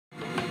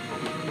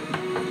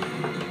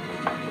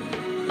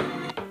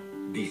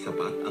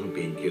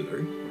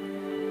shoulder?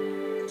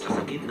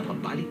 Sa sakit na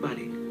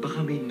pabalik-balik,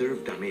 baka may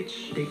nerve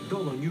damage. Take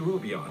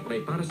Dolo-Neurobion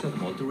by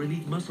paracetamol to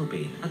relieve muscle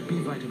pain at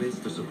B vitamins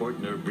to support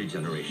nerve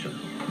regeneration.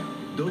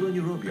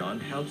 Dolo-Neurobion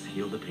helps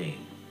heal the pain.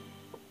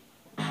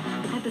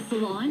 At the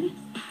salon,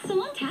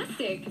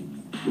 Salontastic.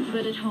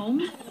 But at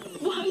home,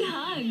 one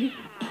hug.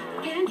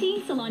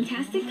 Pantene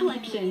Salontastic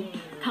Collection.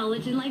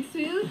 Collagen-like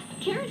smooth,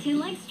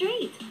 keratin-like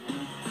straight.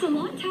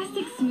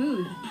 Salontastic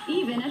smooth,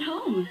 even at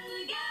home.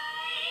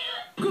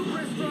 Cook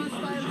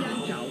restaurant-style Yang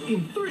Chow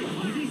in 3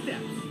 easy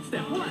steps.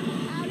 Step 1,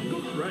 add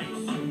cooked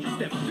rice.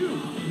 Step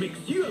 2, mix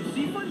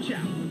UFC Fun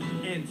Chow.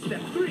 And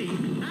step 3,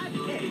 add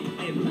egg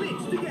and mix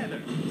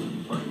together.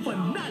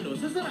 Panalo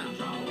sa sarap.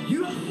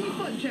 UFC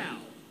Fun Chow.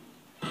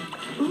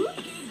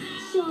 Oops!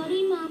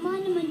 Sorry, Mama,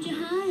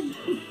 namantiyahan.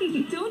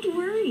 Don't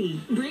worry.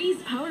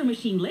 Breeze Power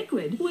Machine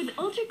Liquid with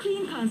Ultra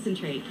Clean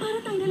Concentrate para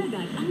tanggal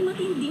agad ang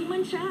matinding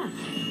mancha.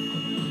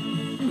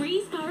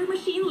 Breeze Power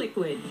Machine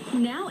Liquid,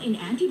 now in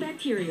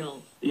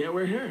antibacterial. Yeah,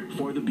 we're here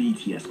for the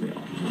BTS meal.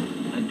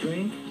 A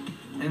drink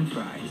and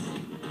fries.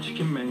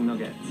 Chicken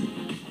McNuggets.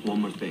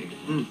 One more thing.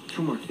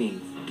 2 more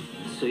things.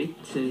 Sweet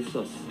chili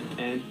sauce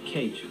and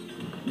ketchup.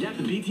 Yeah,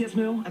 the BTS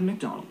meal at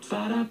McDonald's.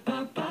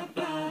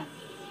 Ba-da-ba-ba-ba.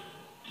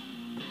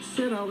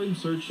 Set out in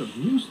search of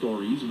new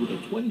stories with a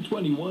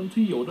 2021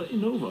 Toyota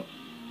Innova.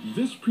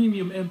 This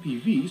premium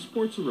MPV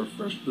sports a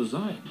refreshed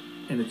design,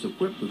 and it's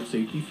equipped with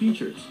safety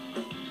features,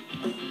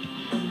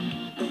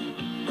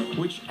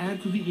 which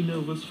add to the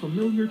Innova's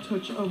familiar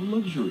touch of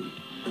luxury,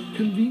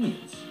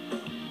 convenience,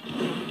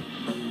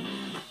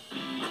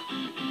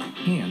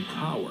 and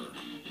power.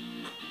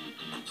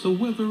 So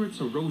whether it's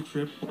a road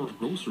trip or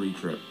grocery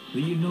trip,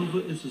 the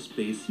Innova is a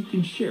space you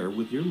can share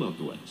with your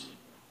loved ones.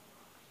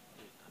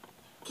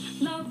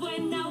 Love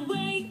when I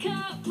wake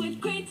up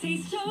with great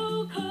taste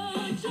Choco.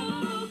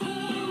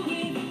 Choco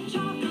with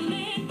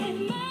chocolate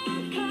and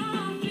milk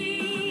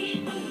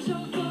coffee.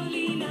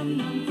 Chocolate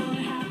num for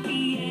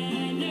happy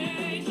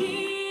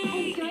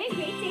energy. Enjoy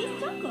great taste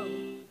Choco.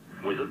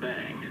 With a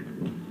bang,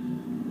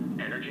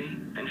 energy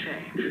and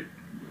change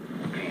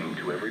came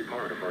to every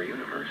part of our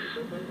universe.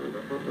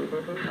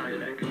 Size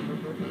big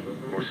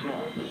or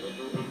small,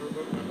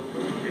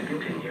 it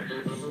continues.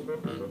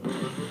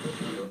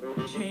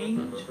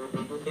 Change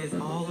is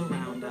all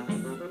around us,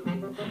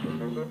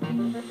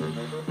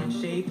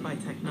 shaped by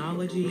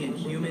technology and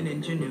human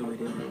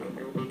ingenuity.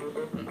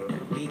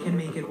 We can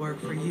make it work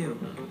for you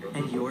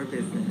and your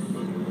business.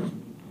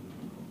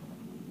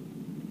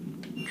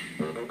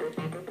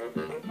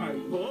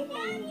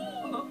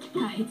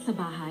 Kahit sa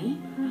bahay,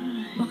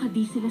 baka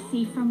di sila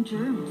safe from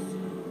germs.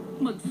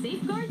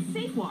 Mag-Safeguard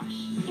Safe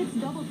Wash. Its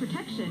double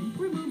protection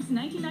removes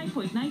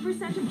 99.9%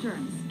 of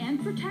germs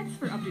and protects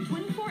for up to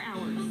 24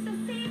 hours. So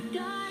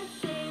Safeguard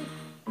Safe.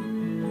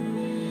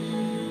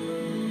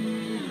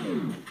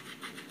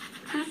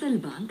 Hassle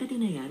ba ang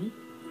katinayan?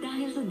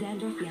 Dahil sa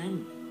dandruff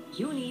yan.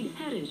 You need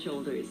Head and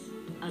Shoulders.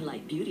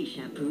 Unlike beauty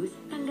shampoos,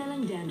 tanggal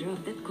ang dandruff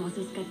that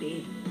causes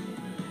kate.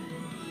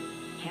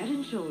 Head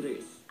and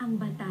Shoulders. Ang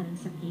banta ng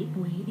sakit,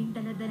 pwedeng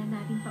dala-dala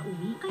natin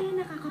pauwi,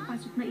 kaya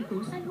nakakapasok na ito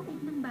sa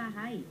loob ng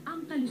bahay.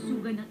 Ang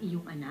kalusugan ng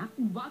iyong anak,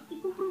 wag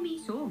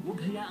ikompromiso.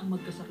 Huwag hayaang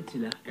magkasakit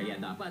sila. Kaya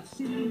dapat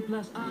Ceelin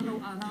Plus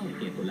araw-araw.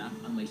 Ito lang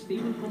ang may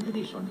stable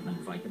combination ng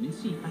vitamin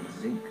C at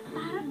zinc.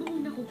 Para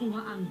buong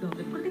nakukuha ang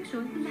double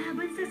proteksyon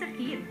laban sa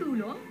sakit.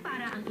 Tulong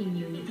para ang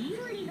immunity.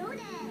 Fully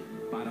loaded.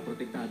 Para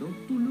protektado,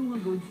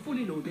 tulungan gawing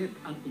fully loaded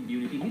ang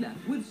immunity nila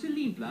with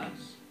Ceelin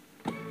Plus.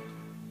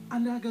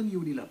 Alagang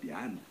Unilab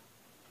yan.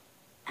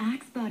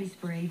 Axe Body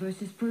Spray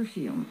versus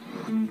Perfume.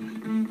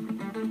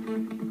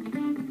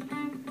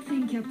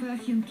 Think your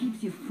perfume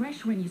keeps you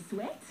fresh when you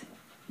sweat?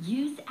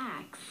 Use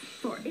Axe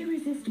for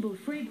irresistible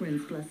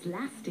fragrance plus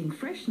lasting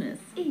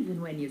freshness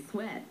even when you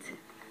sweat.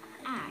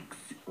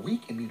 Axe.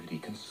 Weak immunity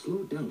can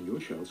slow down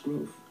your child's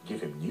growth. Give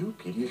him new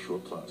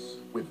PediaSure Plus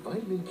with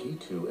vitamin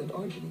K2 and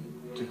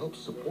arginine to help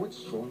support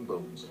strong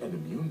bones and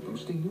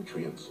immune-boosting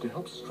nutrients to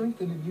help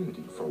strengthen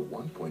immunity for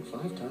 1.5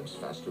 times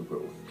faster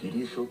growth.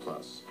 PediaSure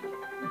Plus.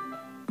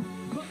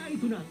 Baka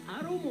ito na ang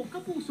araw mo,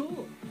 Kapuso!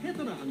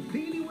 Ito na ang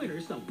daily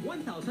winners ng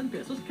 1,000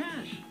 pesos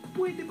cash.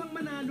 Pwede pang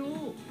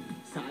manalo!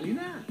 Sali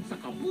na sa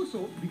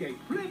Kapuso Bigay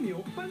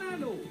Premyo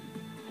Panalo!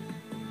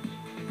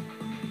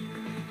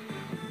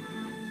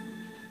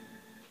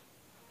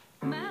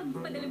 Ma'am,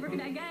 pa-deliver ka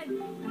na agad.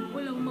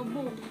 Walang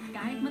mabook.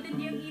 Kahit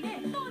matindi ang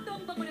init, todo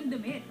ang bango ng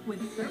damit with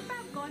Surf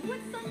Vcut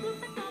with sunroof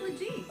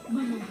technology.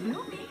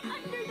 Blooming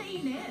under the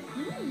init.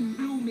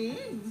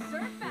 Blooming!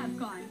 Surf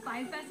Vcut,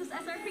 5 pesos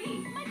SRP.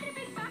 May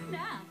tripid pack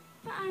na.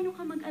 Paano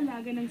ka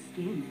mag-alaga ng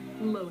skin?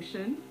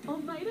 Lotion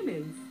o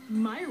vitamins?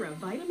 Myra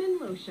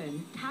Vitamin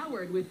Lotion,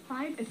 powered with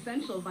 5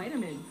 essential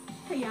vitamins.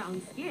 Kaya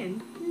ang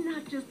skin,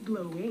 not just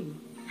glowing.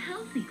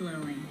 Healthy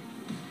glowing.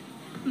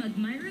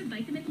 Mag-Myra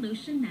Vitamin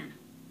Lotion na.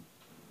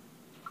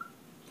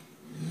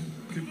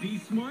 To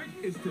be smart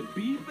is to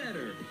be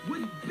better,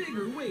 with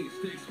bigger ways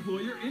to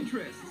explore your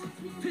interests,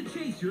 to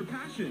chase your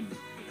passions,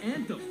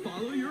 and to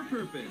follow your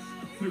purpose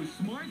through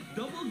Smart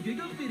Double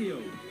Giga Video.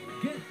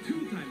 Get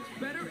 2 times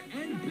better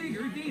and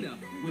bigger data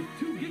with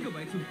 2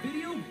 gigabytes of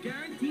video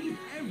guaranteed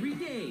every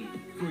day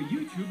for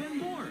YouTube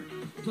and more.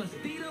 Plus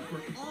data for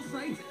all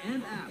sites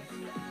and apps.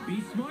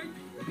 Be smart,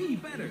 be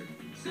better.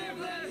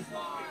 Simplest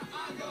for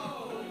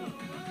Ago!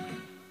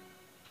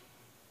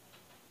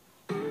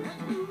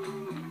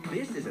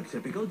 This is a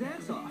typical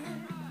dance-off.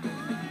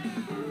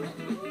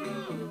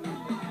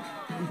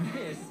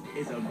 This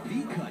is a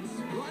Vcut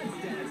Splats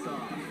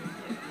dance-off.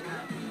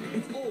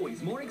 It's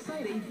always more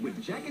exciting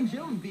with Jack and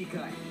Jill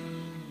Vcut.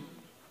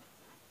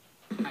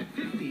 At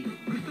 50,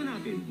 gusto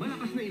natin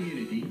malakas na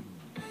immunity.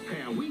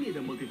 Kaya we need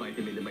a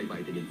multivitamin na may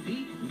vitamin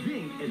C,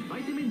 zinc, and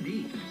vitamin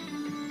D.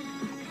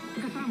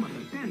 Kasama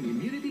sa 10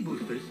 immunity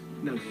boosters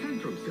ng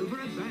Centrum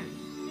Silver Advance.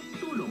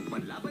 Tulong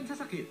panlaban sa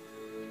sakit.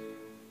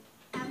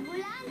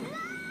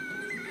 Ambulansya!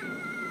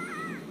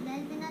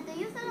 Dahil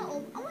pinatayo sa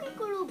loob, amoy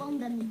kulog ang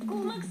damit ko.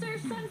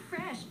 Mag-surf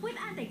SunFresh with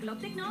anti-clog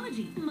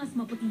technology. Mas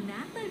maputi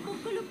na, talbog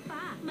kulog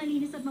pa.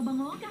 Malinis at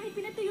mabango kahit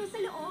pinatuyo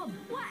sa loob.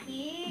 What?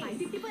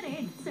 550 pa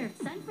rin. Surf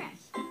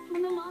SunFresh.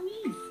 Mga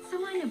mommies,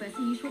 sawa na ba sa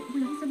usual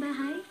ulam sa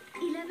bahay?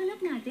 I-level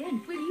up natin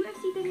with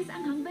UFC Tamis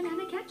Anghang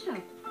Banana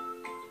Ketchup.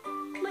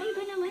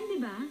 Maiba naman, di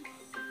ba?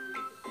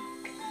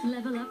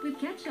 Level up with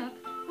ketchup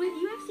with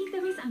UFC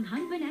Tamis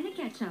Anghang Banana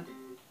Ketchup.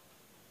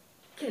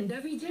 Can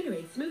Dove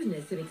regenerate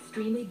smoothness in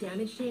extremely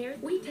damaged hair?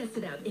 We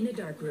tested out in a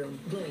dark room.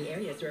 Glowing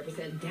areas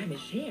represent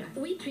damaged hair.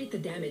 We treat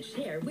the damaged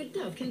hair with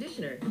Dove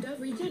conditioner.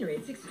 Dove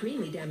regenerates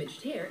extremely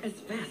damaged hair as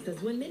fast as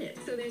 1 minute.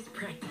 So there's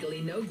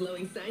practically no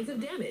glowing signs of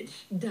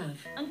damage.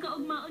 Dove. Ang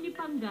kaugmao ni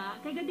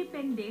Pangga, kaya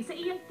depende sa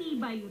iyang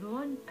tibay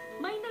ron.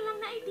 May na lang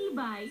na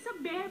itibay sa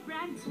Bear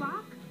Brand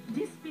Swak.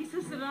 10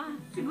 pesos ra.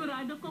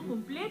 Sigurado ko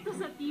kumpleto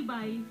sa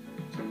tibay.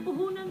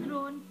 Puhunan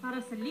ron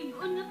para sa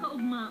ligon nga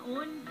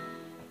kaugmaon.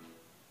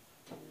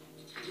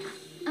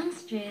 Ang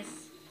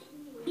stress,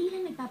 di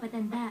lang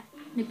nagpapatanda,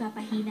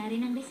 nagpapahina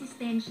rin ang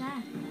resistensya.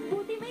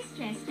 Buti may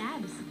stress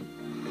tabs.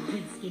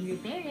 With skin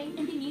repairing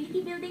and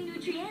immunity-building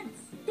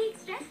nutrients. Take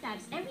stress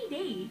tabs every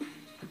day.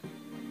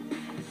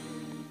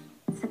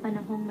 Sa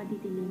panahong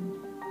madidilim,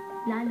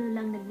 lalo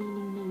lang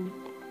nagniningning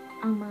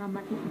ang mga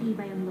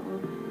matitibay ang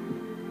loob.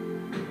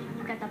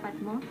 Katapat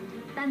mo,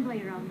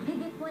 Tanduay Rum.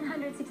 Higit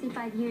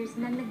 165 years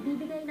nang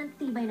nagbibigay ng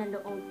tibay ng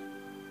loob.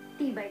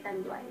 Tibay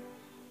Tanduay.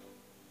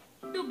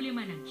 Doble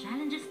man ang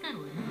challenges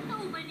karon,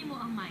 nauban nimo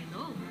ang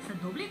Milo. Sa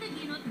doble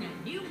kaginot nga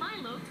New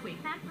Milo Twin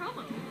Pack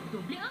Promo.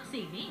 Doble ang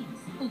savings.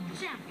 Ug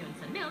champion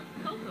sa milk,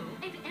 cocoa,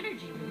 and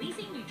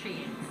energy-releasing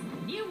nutrients.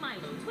 New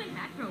Milo Twin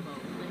Pack Promo.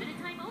 Limited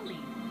time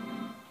only.